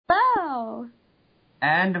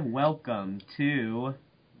And welcome to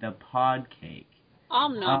the Podcake.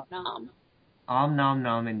 Om nom nom. Om nom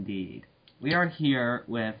nom indeed. We are here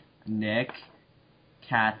with Nick,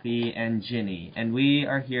 Kathy, and Ginny, and we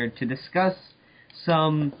are here to discuss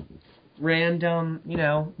some random,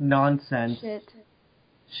 nonsense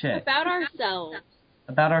shit. About ourselves.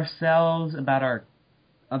 About ourselves, about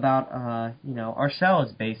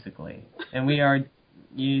ourselves basically. And we are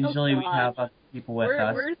usually we have people with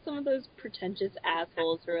us. We're some of those pretentious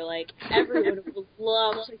assholes who are like, everyone would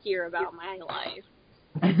love to hear about my life.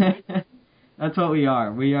 That's what we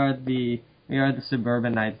are. We are the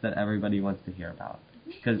suburbanites that everybody wants to hear about.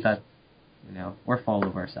 Because that's, we're full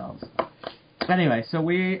of ourselves. But anyway, so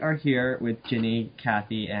we are here with Ginny,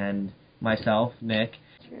 Kathy, and myself, Nick.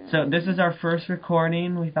 So this is our first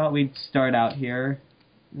recording. We thought we'd start out here.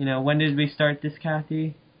 When did we start this,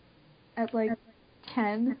 Kathy? At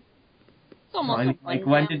 10. It's almost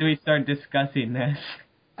when did we start discussing this?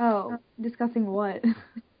 Oh, discussing what?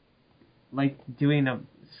 Doing a...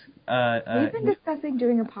 We've been discussing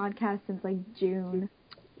doing a podcast since, June.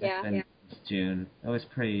 Yeah. June. It was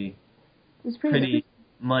pretty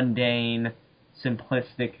mundane,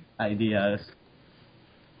 simplistic ideas.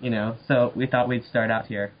 So we thought we'd start out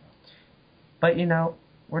here. But,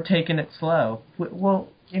 we're taking it slow. Well,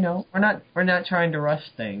 we're not trying to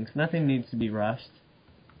rush things. Nothing needs to be rushed.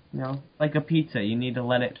 Like a pizza, you need to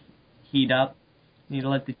let it heat up. You need to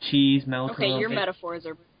let the cheese melt a little bit. Okay, your metaphors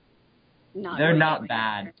are not They're really not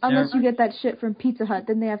bad. Unless you get that shit from Pizza Hut,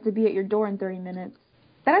 then they have to be at your door in 30 minutes.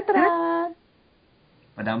 Ta-da-ta-da!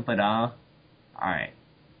 Ba-dum-ba-da. Alright.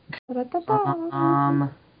 Ta-da-ta-da!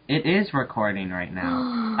 It is recording right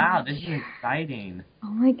now. Wow, this is exciting. Oh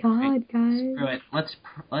my god, guys. Screw it.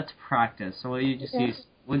 Let's practice. So we'll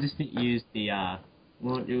just use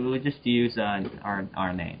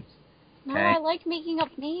our names. No, Okay? I like making up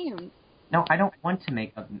names. No, I don't want to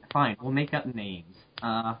make up. Fine, we'll make up names.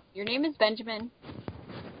 Your name is Benjamin.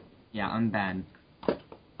 Yeah, I'm Ben.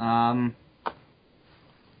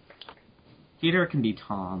 Peter can be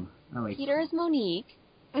Tom. Oh wait. Peter is Monique.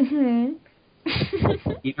 Mm-hmm.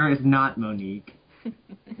 Peter is not Monique.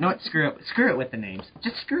 No, what? Screw it with the names.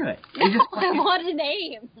 Just screw it. No, I want a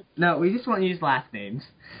name. No, we just want to use last names.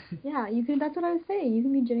 Yeah, you can. That's what I was saying. You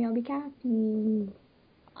can be Ginny, I'll be Kathy.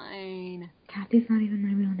 Fine. Kathy's not even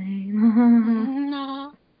my real name.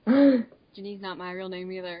 No. Ginny's not my real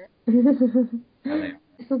name either. I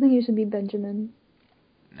still think you should be Benjamin.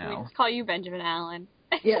 No. We just call you Benjamin Allen.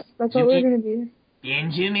 Yes, that's what we're gonna be.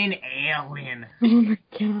 Benjamin Allen. Oh my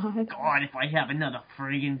god. God, if I have another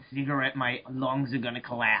friggin' cigarette, my lungs are gonna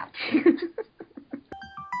collapse.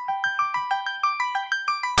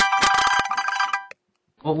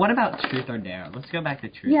 Well, what about Truth or Dare? Let's go back to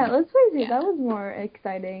Truth. Yeah, let's face it, that was more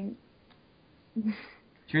exciting.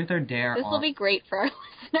 Truth or Dare. This will be great for our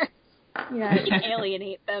listeners. Yeah. We can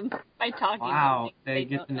alienate them by talking Wow, about they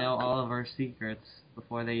get to know all of our secrets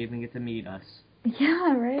before they even get to meet us.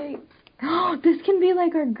 Yeah, right. Oh, this can be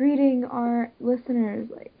our greeting our listeners,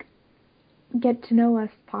 get to know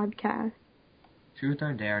us podcast.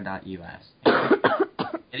 TruthOrDare.us.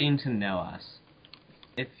 Getting to know us.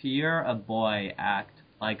 If you're a boy, act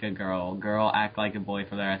like a girl. Girl, act like a boy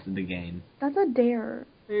for the rest of the game. That's a dare.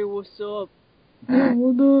 Hey, what's up? Hey,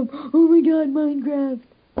 what up? Oh my god, Minecraft.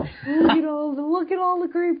 Look at all the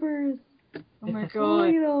creepers. Oh my Look god.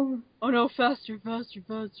 at them. Oh no, faster.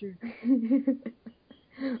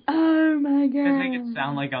 Oh my god. I make it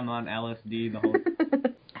sound like I'm on LSD the whole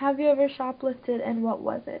time. Have you ever shoplifted, and what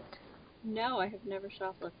was it? No, I have never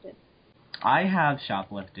shoplifted. I have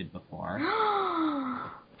shoplifted before.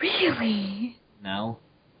 Really? No.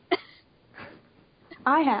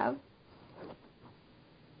 I have.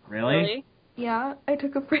 Really? Yeah, I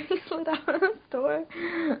took a bracelet out of the store.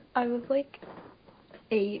 I was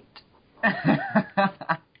 8.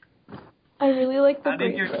 I really like the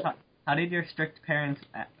bracelet. How did your strict parents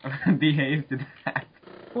behave to that?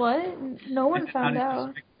 What? No one found How did out. your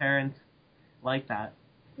strict parents like that?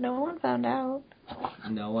 No one found out.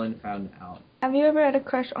 No one found out. Have you ever had a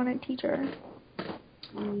crush on a teacher?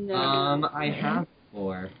 No. I have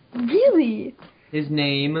before. Really? His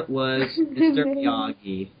name was Mr.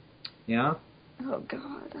 Miyagi. Yeah? Oh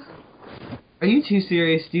god. Are you too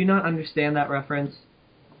serious? Do you not understand that reference?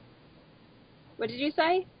 What did you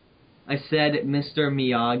say? I said Mr.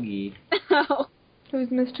 Miyagi. Oh. Who's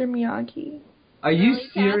Mr. Miyagi? Are you Really,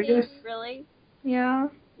 serious? Kathy? Really? Yeah?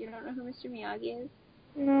 You don't know who Mr. Miyagi is?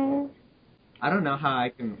 No. I don't know how I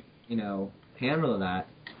can, handle that.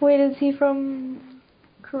 Wait, is he from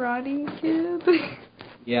Karate Kid?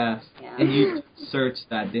 Yes. Yeah. And you searched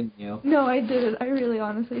that, didn't you? No, I didn't. I really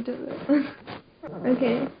honestly didn't.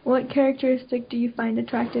 Okay, what characteristic do you find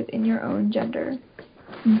attractive in your own gender?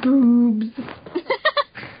 Boobs.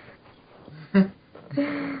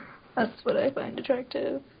 That's what I find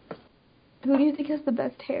attractive. Who do you think has the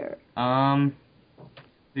best hair?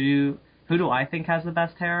 Who do I think has the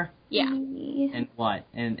best hair? Yeah. Me. In what?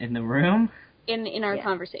 In the room? In our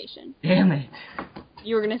conversation. Damn it.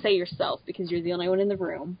 You were gonna say yourself because you're the only one in the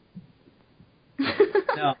room.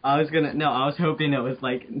 No, I was hoping it was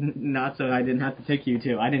like not so I didn't have to pick you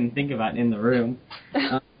two. I didn't think about in the room,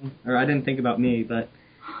 or I didn't think about me. But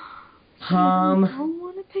I don't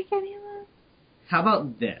want to pick any of them. how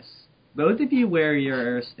about this? Both of you wear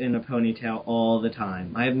yours in a ponytail all the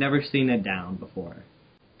time. I have never seen it down before.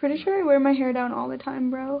 Pretty sure I wear my hair down all the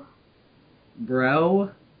time, bro.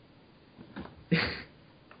 Bro?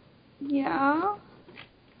 Yeah?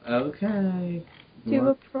 Okay. Do you have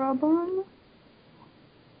a problem?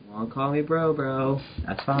 Won't call me bro.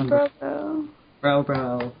 That's fine. Bro.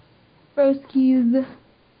 Bro. Broskies.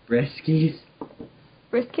 Briskies.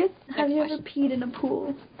 Briskets? Have you ever peed in a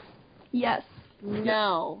pool? Yes.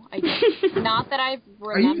 No, I don't. Not that I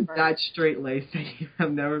remember. Are you that straight-laced that you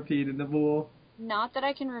have never peed in the pool? Not that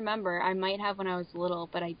I can remember. I might have when I was little,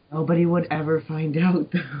 but Nobody would ever find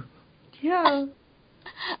out, though. Yeah.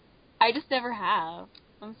 I just never have.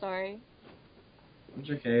 I'm sorry. It's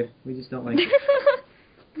okay. We just don't like it.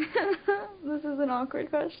 This is an awkward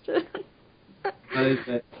question. What is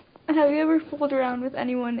it? Have you ever fooled around with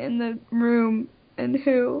anyone in the room, and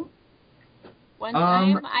who? One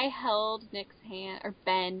time I held Nick's hand, or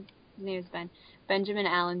Ben, his name is Ben, Benjamin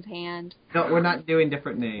Allen's hand. No, we're not doing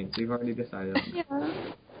different names. We've already decided on that. Yeah.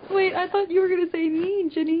 Wait, I thought you were going to say me,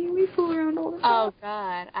 Ginny. We fool around all the time. Oh,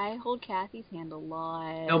 God. I hold Kathy's hand a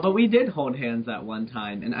lot. No, but we did hold hands at one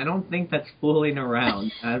time, and I don't think that's fooling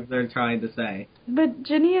around, as they're trying to say. But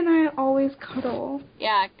Ginny and I always cuddle.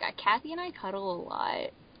 Yeah, Kathy and I cuddle a lot.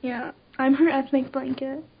 Yeah. I'm her ethnic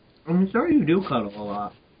blanket. I'm sure you do cuddle a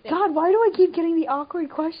lot. God, why do I keep getting the awkward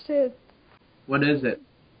questions? What is it?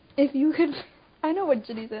 If you could... I know what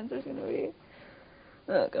Ginny's answer is going to be.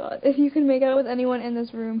 Oh, God. If you could make out with anyone in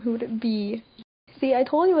this room, who would it be? See, I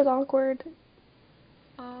told you it was awkward.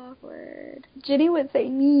 Awkward. Ginny would say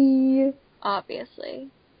me. Obviously.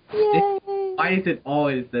 Yay! Why is it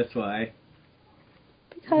always this way?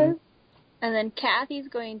 Because... And then Kathy's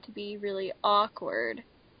going to be really awkward.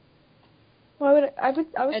 Why would I would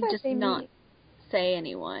and just say not me. say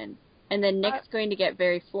anyone. And then Nick's going to get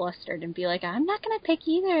very flustered and be like, I'm not going to pick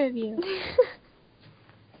either of you.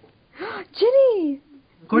 Ginny!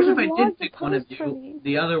 Of course, if I did pick one of you,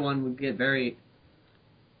 the other one would get very,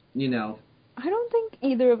 you know... I don't think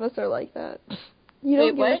either of us are like that. You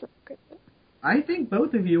don't Wait, give us a credit. I think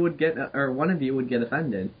both of you would get, or one of you would get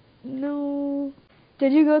offended. No.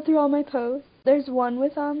 Did you go through all my posts? There's one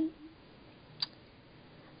with, oh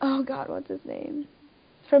God, what's his name?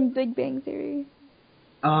 From Big Bang Theory.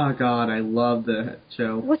 Oh God, I love the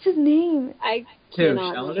show. What's his name? I Who,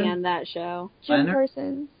 cannot Sheldon? stand that show. Jim Leonard?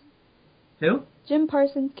 Parsons. Who? Jim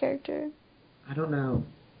Parsons' character. I don't know.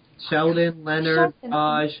 Sheldon, Leonard, Sheldon.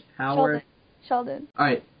 Taj, Howard. Sheldon.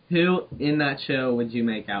 Alright, who in that show would you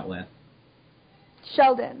make out with?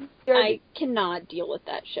 Sheldon. I cannot deal with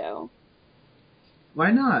that show.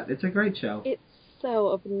 Why not? It's a great show. It's so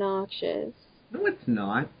obnoxious. No, it's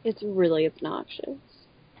not. It's really obnoxious.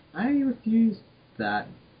 I refuse that.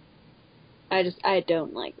 I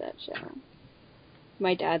don't like that show.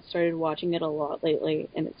 My dad started watching it a lot lately,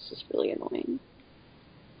 and it's just really annoying.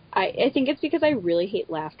 I think it's because I really hate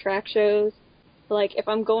laugh track shows. Like, if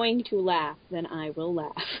I'm going to laugh, then I will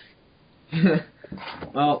laugh.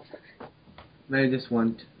 Well, I just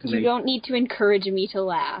want to You don't need to encourage me to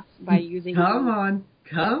laugh by using... Come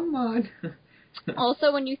on.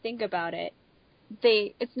 Also, when you think about it,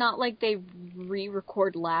 it's not like they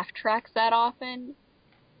re-record laugh tracks that often.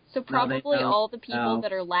 So probably all the people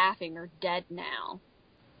that are laughing are dead now.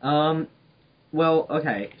 Well,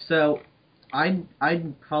 okay, so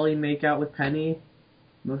I'd probably make out with Penny,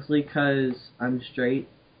 mostly because I'm straight,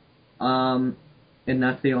 and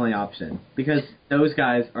that's the only option. Because those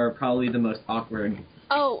guys are probably the most awkward.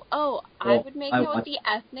 I would make out with the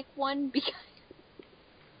ethnic one because...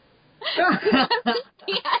 the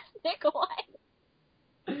ethnic one!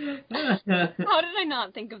 How did I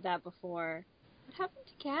not think of that before? What happened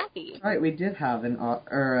to Kathy? Right, we did have an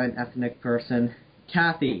ethnic person.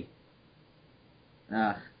 Kathy.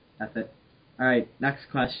 That's it. Alright, next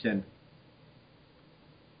question.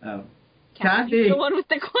 Oh. Kathy! The one with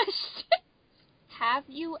the question. Have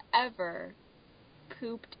you ever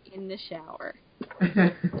pooped in the shower?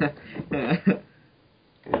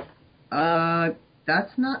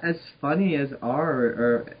 that's not as funny as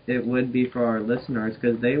or it would be for our listeners,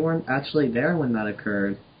 because they weren't actually there when that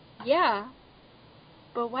occurred. Yeah.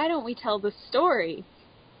 But why don't we tell the story?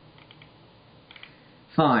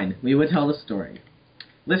 Fine, we would tell the story.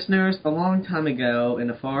 Listeners, a long time ago, in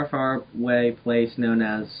a far, far away place known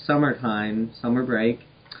as summertime, summer break,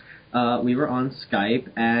 we were on Skype,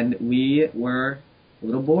 and we were a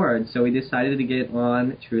little bored, so we decided to get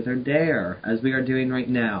on Truth or Dare, as we are doing right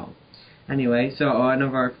now. Anyway, so one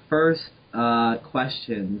of our first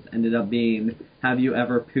questions ended up being, have you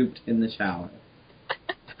ever pooped in the shower?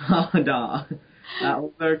 That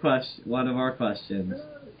was one of our questions.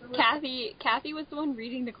 Kathy was the one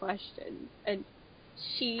reading the question, and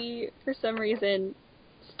she, for some reason,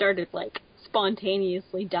 started,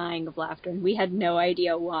 spontaneously dying of laughter, and we had no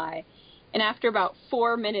idea why. And after about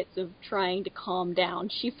 4 minutes of trying to calm down,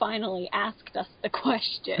 she finally asked us the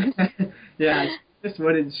question. Yeah, she just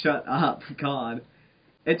wouldn't shut up. God.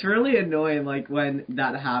 It's really annoying, when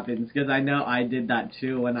that happens, because I know I did that,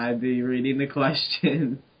 too, when I'd be reading the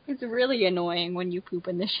question. It's really annoying when you poop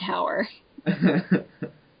in the shower.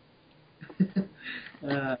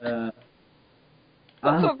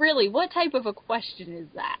 But really, what type of a question is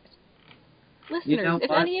that? Listeners,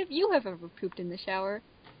 if any of you have ever pooped in the shower,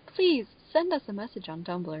 please send us a message on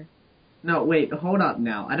Tumblr. No, wait, hold up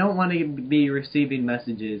now. I don't want to be receiving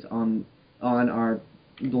messages on our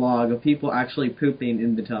blog of people actually pooping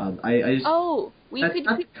in the tub. That's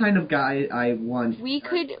not the kind of guy I want. We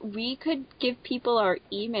could give people our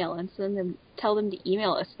email and tell them to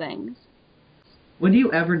email us things. Would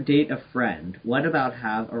you ever date a friend? What about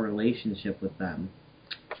have a relationship with them?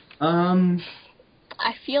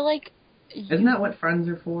 I feel like... Isn't that what friends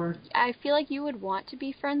are for? I feel like you would want to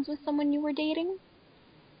be friends with someone you were dating.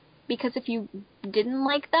 Because if you didn't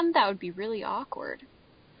like them, that would be really awkward.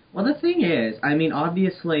 Well, the thing is,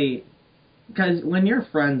 obviously, because when you're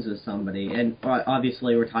friends with somebody, and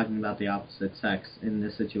obviously we're talking about the opposite sex in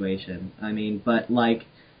this situation, but,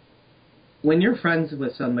 when you're friends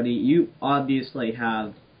with somebody, you obviously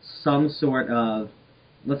have some sort of,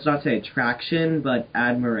 let's not say attraction, but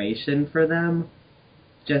admiration for them,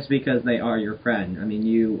 just because they are your friend.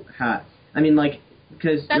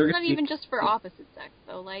 Because that's not even just for opposite sex,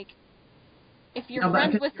 though. If you're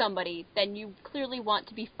friends with somebody, then you clearly want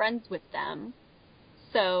to be friends with them.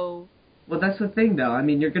 So... Well, that's the thing, though.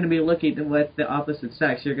 You're going to be looking with the opposite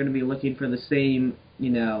sex. You're going to be looking for the same,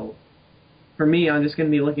 For me, I'm just going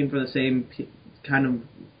to be looking for the same kind of,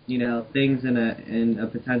 things in a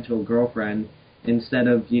potential girlfriend instead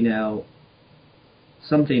of,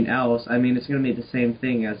 something else. It's going to be the same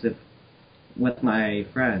thing as if with my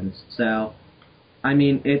friends. So,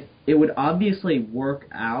 it would obviously work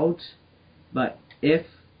out, but if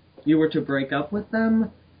you were to break up with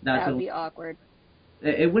them, that would be awkward.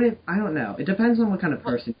 It wouldn't, I don't know. It depends on what kind of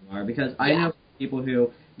person you are, because I know people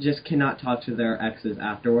who just cannot talk to their exes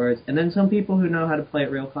afterwards, and then some people who know how to play it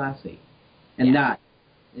real classy. And that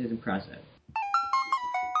is impressive.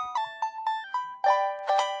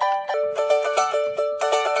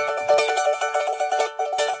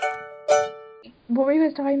 What were you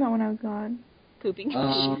guys talking about when I was gone? Pooping.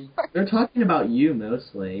 They're talking about you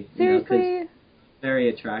mostly. Seriously? Very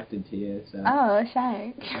attracted to you, so. Oh,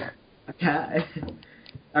 shy. Okay.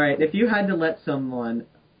 Alright, if you had to let someone,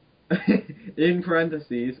 in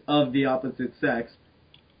parentheses, of the opposite sex...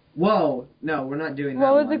 Whoa! No, we're not doing that.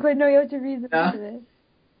 What was the question? No, you have to read the rest of it.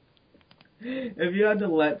 If you had to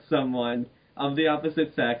let someone of the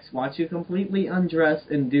opposite sex watch you completely undress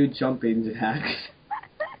and do jumping jacks,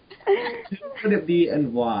 who would it be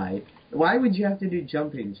and why? Why would you have to do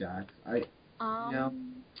jumping jacks?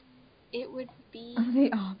 It would be... Of the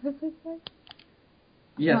opposite sex?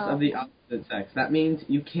 Yes, of the opposite sex. That means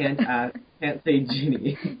you can't say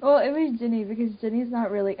Ginny. Well, it was Ginny, because Ginny's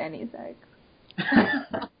not really any sex.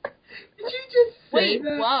 Did you just say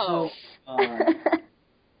that? Whoa. Oh,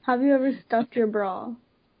 Have you ever stuffed your bra?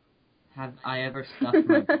 Have I ever stuffed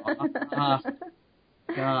my bra?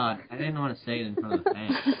 God, I didn't want to say it in front of the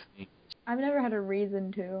family. I've never had a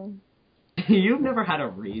reason to. You've never had a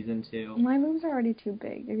reason to? My boobs are already too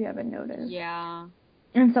big, if you haven't noticed. Yeah.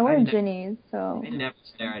 And so are Ginny's, so... I never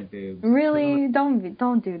stare at boobs. Really?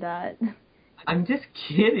 Don't do that. I'm just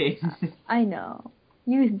kidding. I know.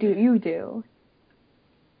 You do.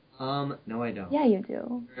 No I don't. Yeah, you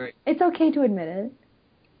do. It's okay to admit it.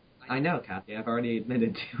 I know, Kathy. I've already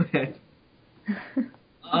admitted to it.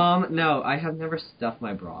 No, I have never stuffed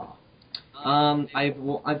my bra. I've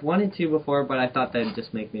wanted to before, but I thought that'd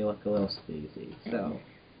just make me look a little sleazy. So,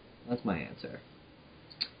 that's my answer.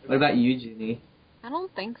 What about you, Ginny? I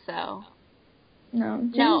don't think so. No.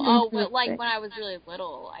 No, but like when I was really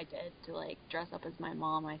little, I did to like dress up as my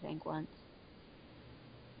mom, I think, once.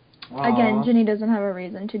 Aww. Again, Ginny doesn't have a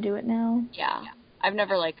reason to do it now. Yeah. I've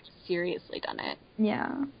never like seriously done it.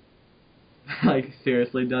 Yeah. Like,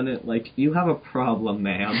 seriously done it? Like, you have a problem,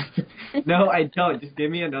 ma'am. No, I don't. Just give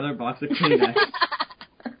me another box of Kleenex.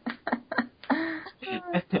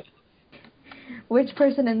 Which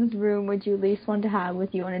person in this room would you least want to have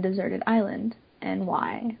with you on a deserted island, and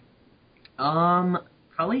why?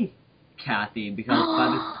 Probably Kathy, because by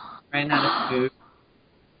the time I ran out of food.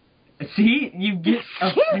 See, you get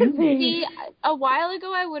offended. See, a while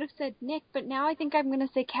ago I would have said Nick, but now I think I'm going to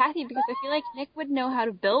say Kathy because I feel like Nick would know how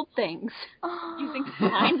to build things using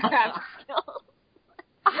Minecraft skills.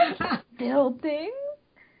 Build things?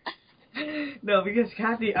 No, because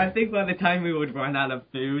Kathy, I think by the time we would run out of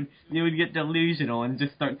food, you would get delusional and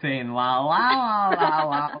just start saying wow, wow, wow,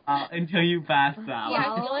 wow, wow, until you pass out.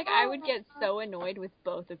 Yeah, I feel like I would get so annoyed with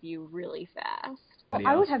both of you really fast.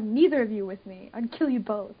 I would have neither of you with me. I'd kill you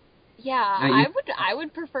both. Yeah, I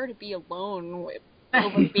would prefer to be alone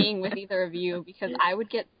over being with either of you because I would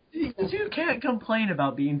get... You can't complain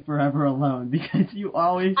about being forever alone because you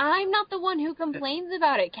always... I'm not the one who complains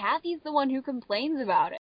about it. Kathy's the one who complains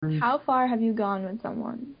about it. How far have you gone with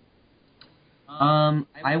someone?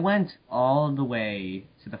 I went all the way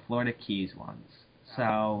to the Florida Keys once.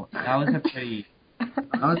 So, that was a pretty... I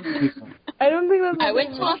don't think that's... I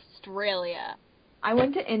went to Australia. I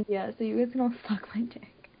went to India, so you guys can all suck my dick.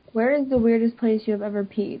 Where is the weirdest place you have ever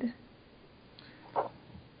peed?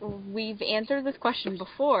 We've answered this question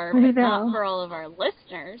before, but not for all of our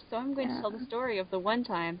listeners, so I'm going to tell the story of the one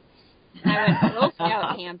time I went Girl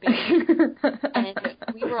Scout camping, and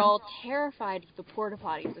we were all terrified of the porta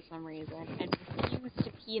potty for some reason, and refused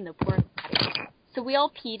to pee in the porta potty. So we all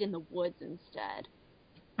peed in the woods instead.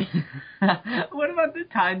 What about the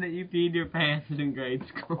time that you peed your pants in grade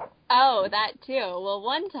school? Oh, that too. Well,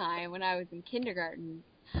 one time when I was in kindergarten,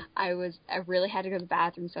 I really had to go to the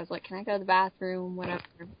bathroom, so I was like, can I go to the bathroom, whatever.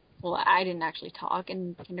 Well, I didn't actually talk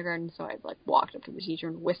in kindergarten, so I like walked up to the teacher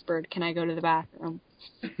and whispered, can I go to the bathroom?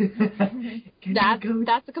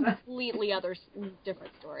 That's a completely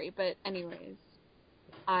different story, but anyways,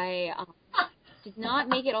 I did not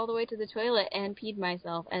make it all the way to the toilet and peed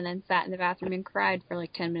myself, and then sat in the bathroom and cried for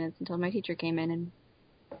like 10 minutes until my teacher came in, and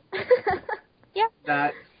yeah.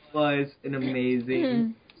 That was an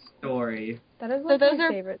amazing story. That is like so those my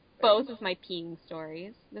are favorite both of my peeing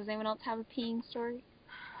stories. Does anyone else have a peeing story?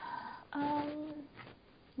 Not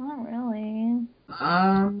really.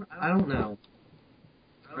 I don't know.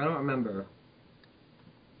 I don't remember.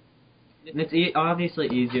 And it's obviously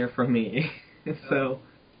easier for me, so...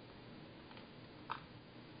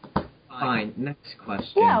 Fine, next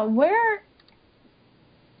question. Yeah, where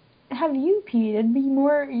have you peed? It'd be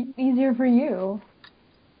more easier for you.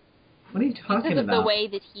 What are you talking because about? Of the way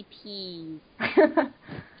that he pees.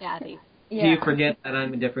 Kathy. Yeah. Do you forget that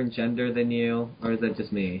I'm a different gender than you, or is that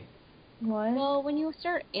just me? What? Well, when you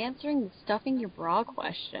start answering the stuffing your bra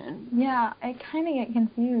question. Yeah, I kind of get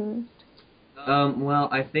confused. Well,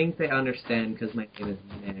 I think they understand because my name is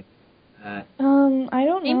Nick. I don't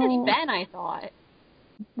know. Name is Ben, I thought.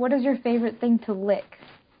 What is your favorite thing to lick?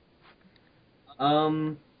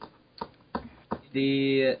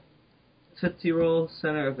 The Tootsie Roll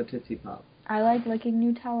center of a Tootsie Pop. I like licking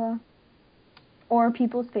Nutella. Or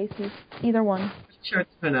people's faces. Either one. I'm sure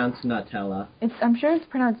it's pronounced Nutella. I'm sure it's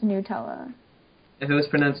pronounced Nutella. If it was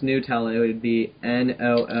pronounced Nutella, it would be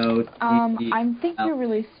N-O-O-T-E. I think you're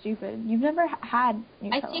really stupid. You've never had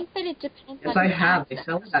Nutella. I think that it depends Yes, on I your have.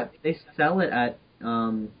 accent. They sell it at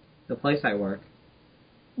the place I work.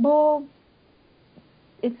 Well,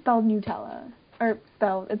 it's spelled Nutella.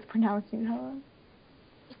 It's pronounced Nutella.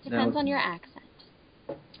 It depends on your accent.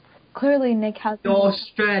 Clearly, Nick has... You're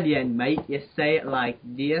Australian, mate. You say it like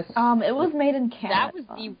this. It was made in Canada. That was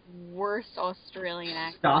the worst Australian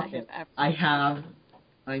accent Stop I have it. ever I have.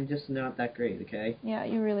 I'm just not that great, okay? Yeah,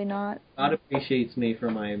 you're really not. God appreciates me for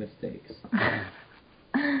my mistakes.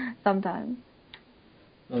 Sometimes.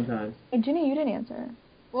 Sometimes. Hey, Ginny, you didn't answer.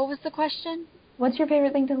 What was the question? What's your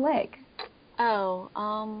favorite thing to lick? Oh,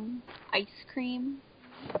 ice cream.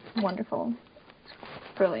 Wonderful.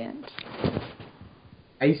 Brilliant.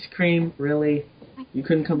 Ice cream, really? You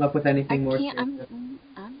couldn't come up with anything more? I'm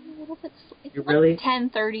a little bit... It's You're like really?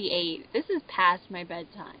 10:38. This is past my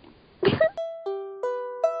bedtime.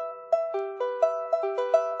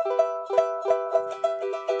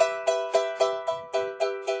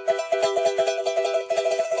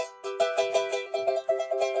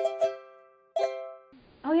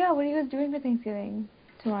 Oh yeah, what are you guys doing for Thanksgiving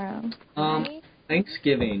tomorrow?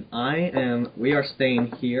 Thanksgiving. We are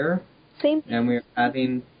staying here Same. And we're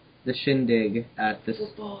having the shindig at this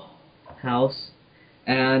house.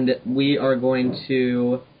 And we are going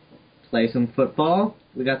to play some football.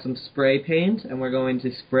 We got some spray paint, and we're going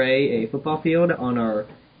to spray a football field on our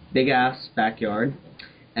big-ass backyard.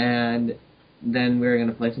 And then we're going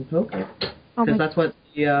to play some poker. Because that's what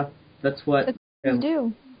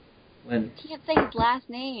do. When You can't say his last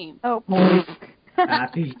name. Oh.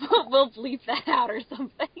 Happy. We'll bleep that out or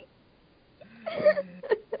something.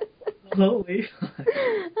 Holy fuck.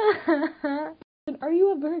 Are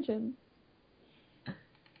you a virgin?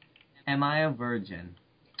 Am I a virgin?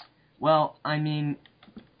 Well, I mean,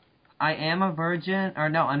 I am a virgin, or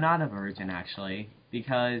no, I'm not a virgin, actually,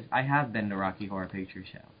 because I have been to Rocky Horror Picture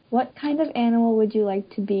Show. What kind of animal would you like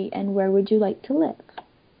to be, and where would you like to live?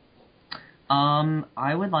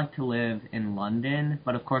 I would like to live in London,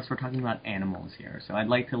 but of course we're talking about animals here, so I'd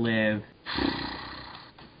like to live...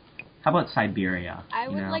 How about Siberia? I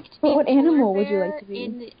would like to be What a animal polar would you like bear to be?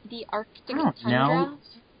 in the Arctic I don't tundra. know.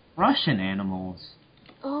 Russian animals.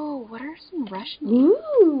 Oh, what are some Russian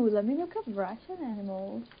Ooh, let me look up Russian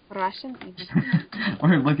animals. Russian animals?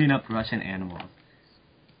 We're looking up Russian animals.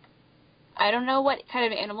 I don't know what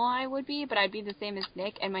kind of animal I would be, but I'd be the same as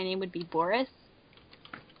Nick, and my name would be Boris.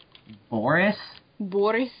 Boris?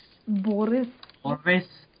 Boris. Boris. Boris?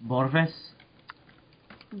 Boris?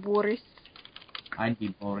 Boris. I'd be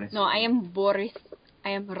Boris. No, I am Boris. I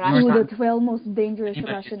am Yours Russian. not- Ooh, the 12 most dangerous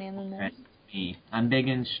Anybody Russian is animals. Boris. Me. I'm big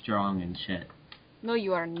and strong and shit. No,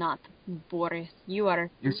 you are not, Boris. You are...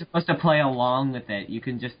 You're supposed to play along with it. You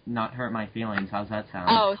can just not hurt my feelings. How's that sound?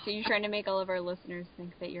 Oh, so you're trying to make all of our listeners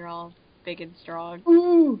think that you're all big and strong.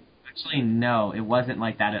 Ooh. Actually, no. It wasn't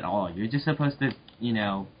like that at all. You're just supposed to,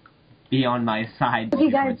 be on my side.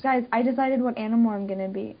 Okay, guys, I decided what animal I'm gonna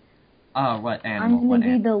be. Oh, what animal? I'm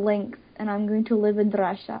gonna be the lynx, and I'm going to live in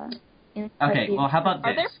Russia. Okay, well, how about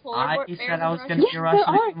Are this? there polar I bears said I was in going to be a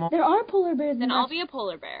Russian animal. There are polar bears. Then in I'll Russia. be a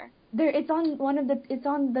polar bear. It's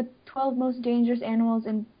on the 12 most dangerous animals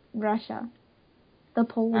in Russia. The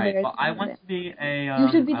polar Alright, bears. well, I want to be a... you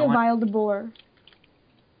should be the wild boar.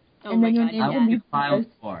 Oh And my then your god, name I will will be be wild Boris.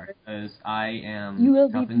 boar, because I am... You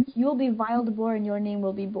will be wild boar, and your name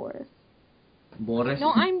will be Boris. Boris?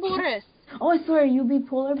 No, I'm Boris. Oh, sorry, you'll be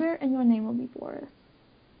polar bear, and your name will be Boris.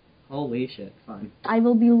 Holy shit, fun. I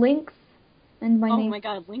will be lynx, and my Oh name. my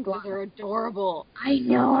god, lynxes are adorable. I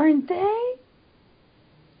know, aren't they?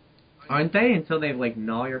 Aren't they? Until they,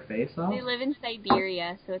 gnaw your face off? They live in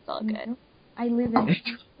Siberia, so it's all good. I live in.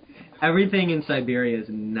 Everything in Siberia is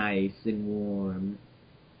nice and warm.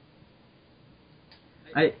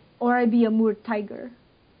 Or I be a moor tiger.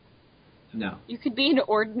 No. You could be an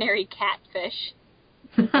ordinary catfish.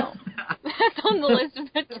 That's on the list of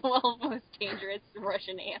the 12 most dangerous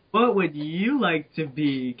Russian animals. What would you like to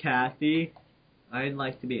be, Kathy? I'd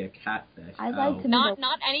like to be a catfish. I'd like to be Not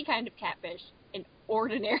any kind of catfish. An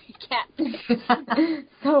ordinary catfish.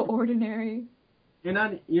 so ordinary. You're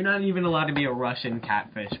not even allowed to be a Russian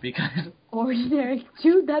catfish because Ordinary.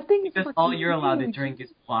 Dude, that thing is fucking all you're allowed to huge. drink is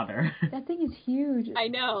water. That thing is huge. I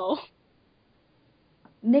know.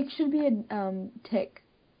 Nick should be a tick.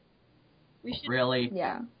 We should. Really?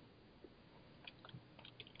 Yeah.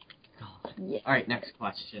 God. Yeah. Alright, next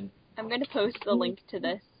question. I'm going to post the link to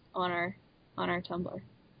this on our Tumblr.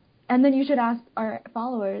 And then you should ask our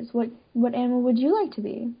followers, what animal would you like to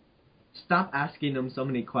be? Stop asking them so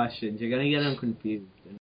many questions. You're gonna get them confused.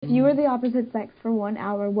 If you were the opposite sex for 1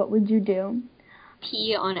 hour, what would you do?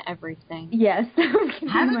 Pee on everything. Yes.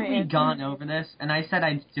 Haven't My we answer. gone over this? And I said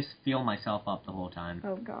I'd just feel myself up the whole time.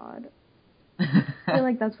 Oh god. I feel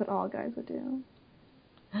like that's what all guys would do.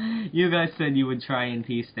 You guys said you would try and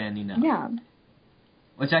pee standing up. Yeah.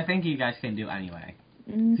 Which I think you guys can do anyway.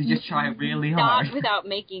 Mm-hmm. So just try really Not hard. without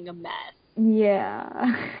making a mess.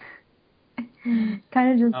 Yeah.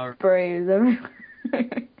 Kind of just sprays everywhere.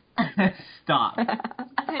 Stop.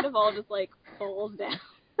 Kind of all just falls down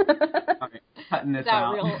Alright, cutting this without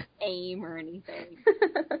out. real aim or anything.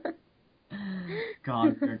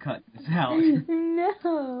 God, we're cutting this out.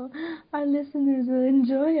 No. Our listeners will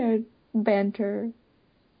enjoy our banter.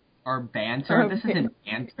 Our banter? This isn't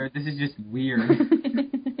banter. This is just weird.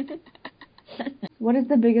 What is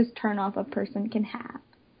the biggest turnoff a person can have?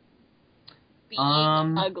 Being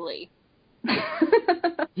ugly.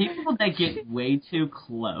 People that get way too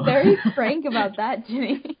close. Very frank about that,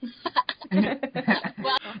 Ginny.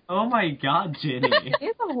 Oh my god, Ginny.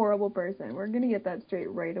 He's a horrible person. We're gonna get that straight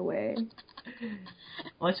right away.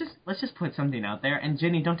 Let's just put something out there. And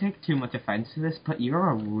Ginny, don't take too much offense to this, but you're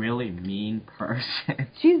a really mean person.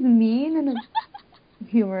 She's mean in a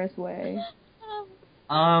humorous way.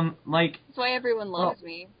 Like... That's why everyone loves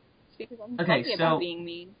me. It's because I'm talking about being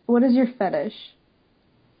mean. What is your fetish?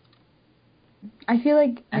 I feel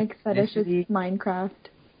like Nick's fetish is Minecraft.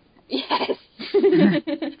 Yes.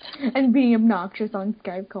 And being obnoxious on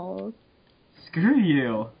Skype calls. Screw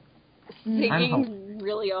you. Singing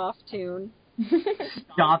really off tune.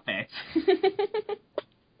 Stop it.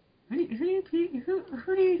 Who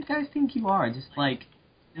do you guys think you are? Just like,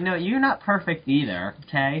 you're not perfect either,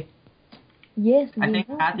 okay? Yes, I think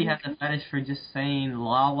Kathy has a fetish for just saying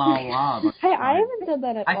la la la. Hey, I haven't said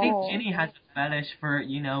that at all. I think Ginny has a fetish for,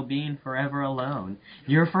 being forever alone.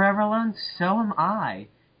 You're forever alone, so am I.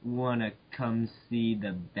 Wanna come see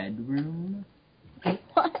the bedroom?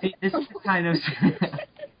 What? See, this is kind of...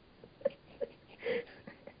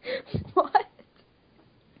 What?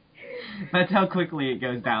 That's how quickly it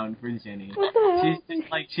goes down for Ginny. What the hell? She's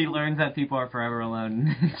just like, she learns that people are forever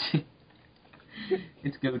alone.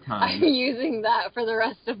 It's go time. I'm using that for the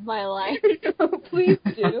rest of my life. Please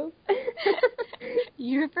do.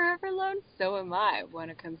 You're forever alone? So am I.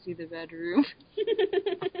 Wanna come see the bedroom?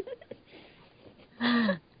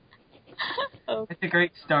 It's a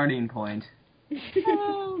great starting point.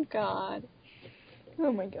 Oh, God.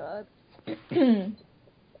 Oh, my God.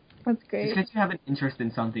 That's great. Just because you have an interest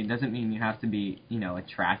in something doesn't mean you have to be,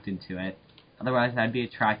 attracted to it. Otherwise, I'd be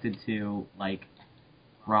attracted to, like,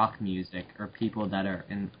 rock music or people that are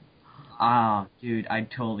in... dude,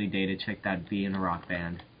 I'd totally date a chick that'd be in a rock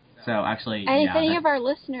band. So, actually, and if any of our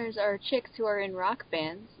listeners are chicks who are in rock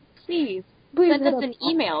bands, please send us an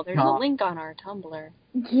email. There's a link on our Tumblr.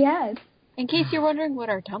 Yes. In case you're wondering what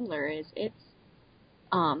our Tumblr is, it's,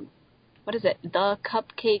 what is it? The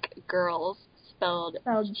Cupcake Girls, spelled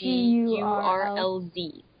Gurlz.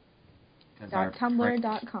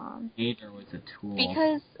 Tumblr.com. Hater was a tool.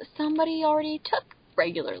 Because somebody already took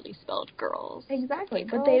regularly spelled girls. Exactly,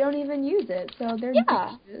 but they don't even use it, so they're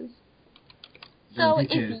bitches. So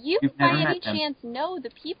if you by any chance know the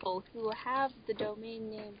people who have the domain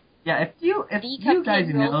name... Yeah, if you guys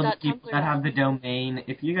know the people that have the domain,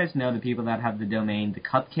 if you guys know the people that have the domain, the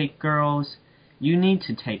Cupcake Girls, you need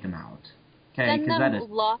to take them out. Okay, send them that is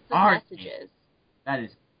lots of messages. Name. That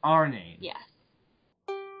is our name. Yes.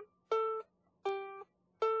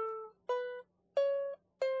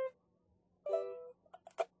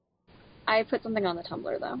 I put something on the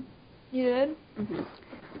Tumblr, though. You did? Mm-hmm.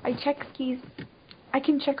 I checked keys. I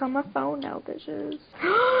can check on my phone now, bitches.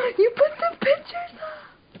 You put the pictures up!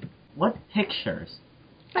 What pictures?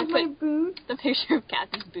 Of my boots. The picture of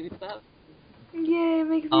Kathy's boots up. Yeah, it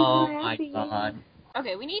makes me so happy. Oh my god.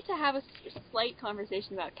 Okay, we need to have a slight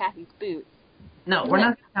conversation about Kathy's boots. No, we're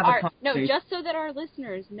not going to have a conversation. No, just so that our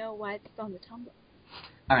listeners know why it's on the Tumblr.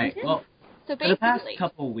 Alright, well, so for the past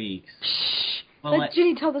couple weeks... Shh! Let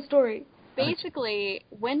Ginny tell the story. Basically,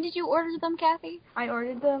 when did you order them, Kathy? I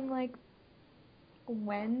ordered them, like,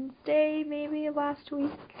 Wednesday, maybe, last week.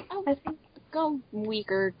 Oh, I think. A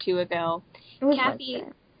week or two ago. It was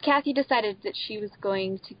Kathy decided that she was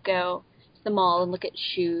going to go to the mall and look at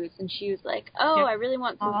shoes, and she was like, I really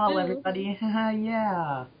want some boots. Oh, everybody,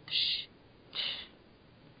 yeah.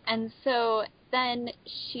 And so then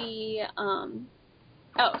she,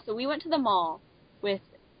 so we went to the mall with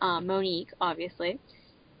Monique, obviously,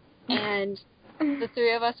 and the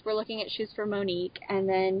three of us were looking at shoes for Monique, and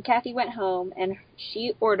then Kathy went home, and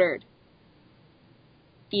she ordered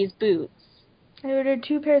these boots. I ordered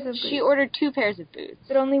 2 pairs of boots. She ordered 2 pairs of boots.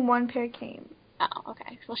 But only 1 pair came. Oh,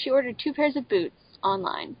 okay. Well, she ordered 2 pairs of boots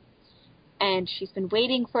online, and she's been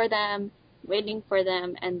waiting for them,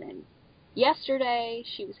 and then yesterday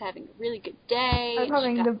she was having a really good day. I was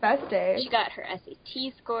having the best day. She got her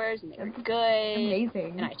SAT scores, and they were good.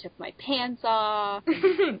 Amazing. And I took my pants off.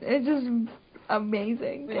 It's just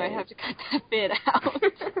amazing. We might have to cut that bit out.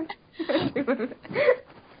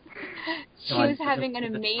 She was having an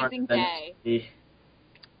amazing day.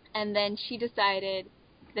 And then she decided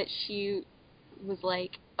that she was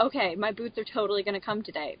like, okay, my boots are totally going to come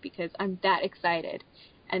today because I'm that excited.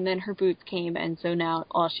 And then her boots came, and so now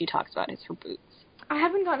all she talks about is her boots. I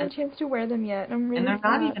haven't gotten a chance to wear them yet. I'm really And they're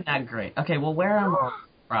not even that great. Okay, we'll wear them on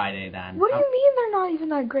Friday then. What do you mean they're not even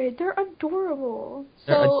that great? They're adorable.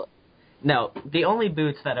 No, the only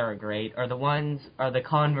boots that are great are the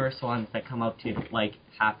Converse ones that come up to, like,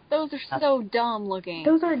 half... Those are so dumb looking.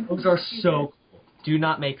 Those are so cool. Do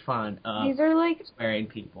not make fun of Sperry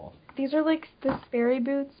people. These are like the Sperry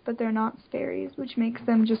boots, but they're not Sperry's, which makes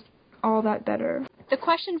them just all that better. The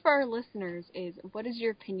question for our listeners is, what is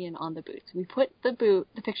your opinion on the boots? We put the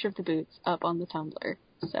picture of the boots up on the Tumblr,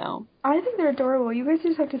 so... I think they're adorable. You guys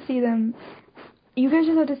just have to see them... You guys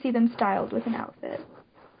just have to see them styled with an outfit.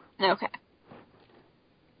 Okay.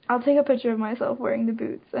 I'll take a picture of myself wearing the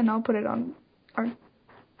boots, and I'll put it on our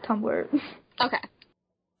Tumblr. Okay.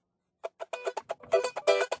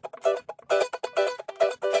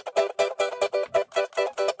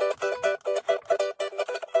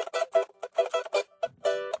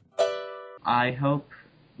 I hope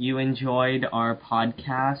you enjoyed our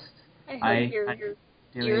podcast. I hope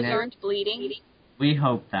your ears aren't bleeding. We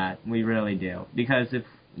hope that. We really do. Because if,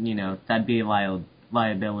 that'd be a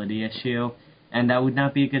liability issue, and that would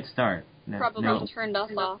not be a good start. Probably turned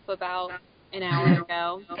us off about an hour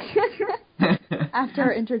ago. After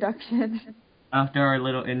our introduction. After our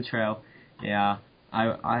little intro. Yeah.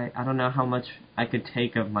 I don't know how much I could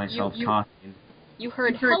take of myself talking. You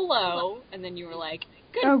heard hello, and then you were like,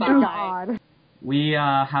 goodbye. Oh, God. We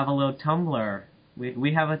have a little Tumblr.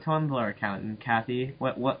 We have a Tumblr account, and Kathy,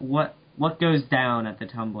 what goes down at the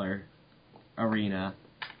Tumblr arena?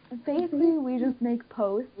 Basically, we just make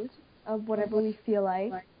posts of whatever we feel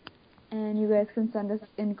like, and you guys can send us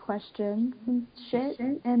in questions and shit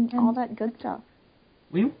and all that good stuff.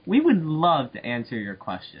 We would love to answer your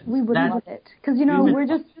questions. We would love it, because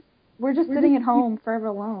we're just sitting at home forever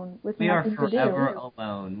alone with nothing to do. We are forever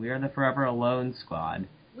alone. We are the Forever Alone squad.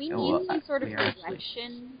 We need some sort of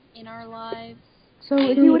direction in our lives. So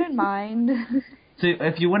if you wouldn't mind... So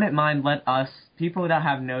if you wouldn't mind, let us, people that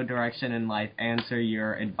have no direction in life, answer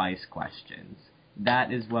your advice questions.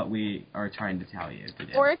 That is what we are trying to tell you to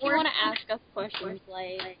do. Or if you want to ask us questions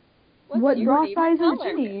like, what bra size is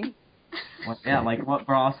Ginny? What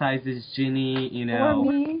bra size is Ginny, Or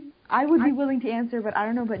me. I would be willing to answer, but I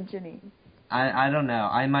don't know about Ginny. I don't know.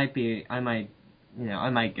 I might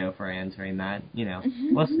go for answering that.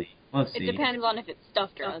 We'll see. It depends on if it's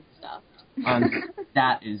stuffed or unstuffed.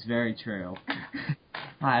 That is very true.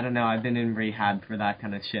 I don't know. I've been in rehab for that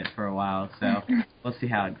kind of shit for a while, so we'll see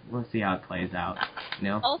how it plays out.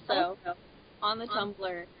 Also, on the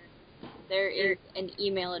Tumblr, there is an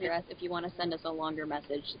email address if you want to send us a longer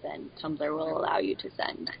message than Tumblr will allow you to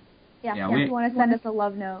send. Yeah, if you want to send us a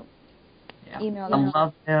love note, email us. A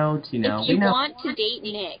love note, If you want to date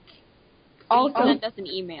Nick, please send us an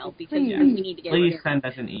email because we need to get Please send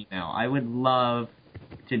us an email. I would love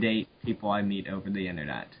to date people I meet over the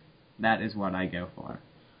internet. That is what I go for.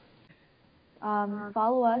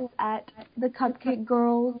 Follow us at the Cupcake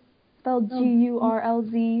Girls, spelled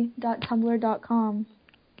GURLZ.tumblr.com.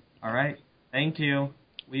 All right. Thank you.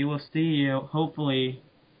 We will see you. Hopefully,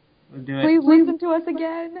 we'll do it. Please listen to us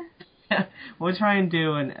again. We'll try and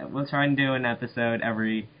do an episode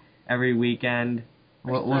every weekend.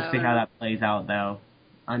 We'll see how that plays out, though.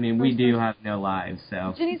 I mean, we do have no lives,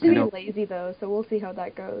 so... Ginny's pretty lazy, though, so we'll see how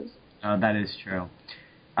that goes. Oh, that is true.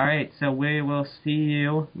 Alright, so we will see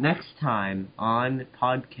you next time on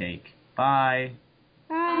Podcake. Bye!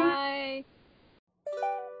 Bye!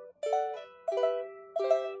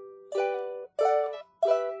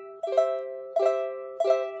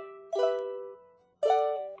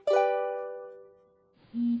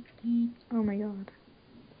 Oh my god.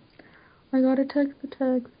 I got a text.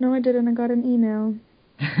 No, I didn't. I got an email.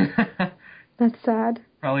 That's sad.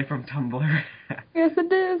 Probably from Tumblr. Yes,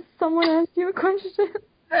 it is. Someone asked you a question.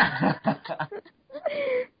 That's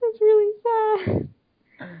really sad.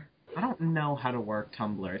 I don't know how to work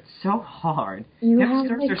Tumblr. It's so hard.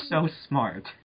 Hipsters are so smart.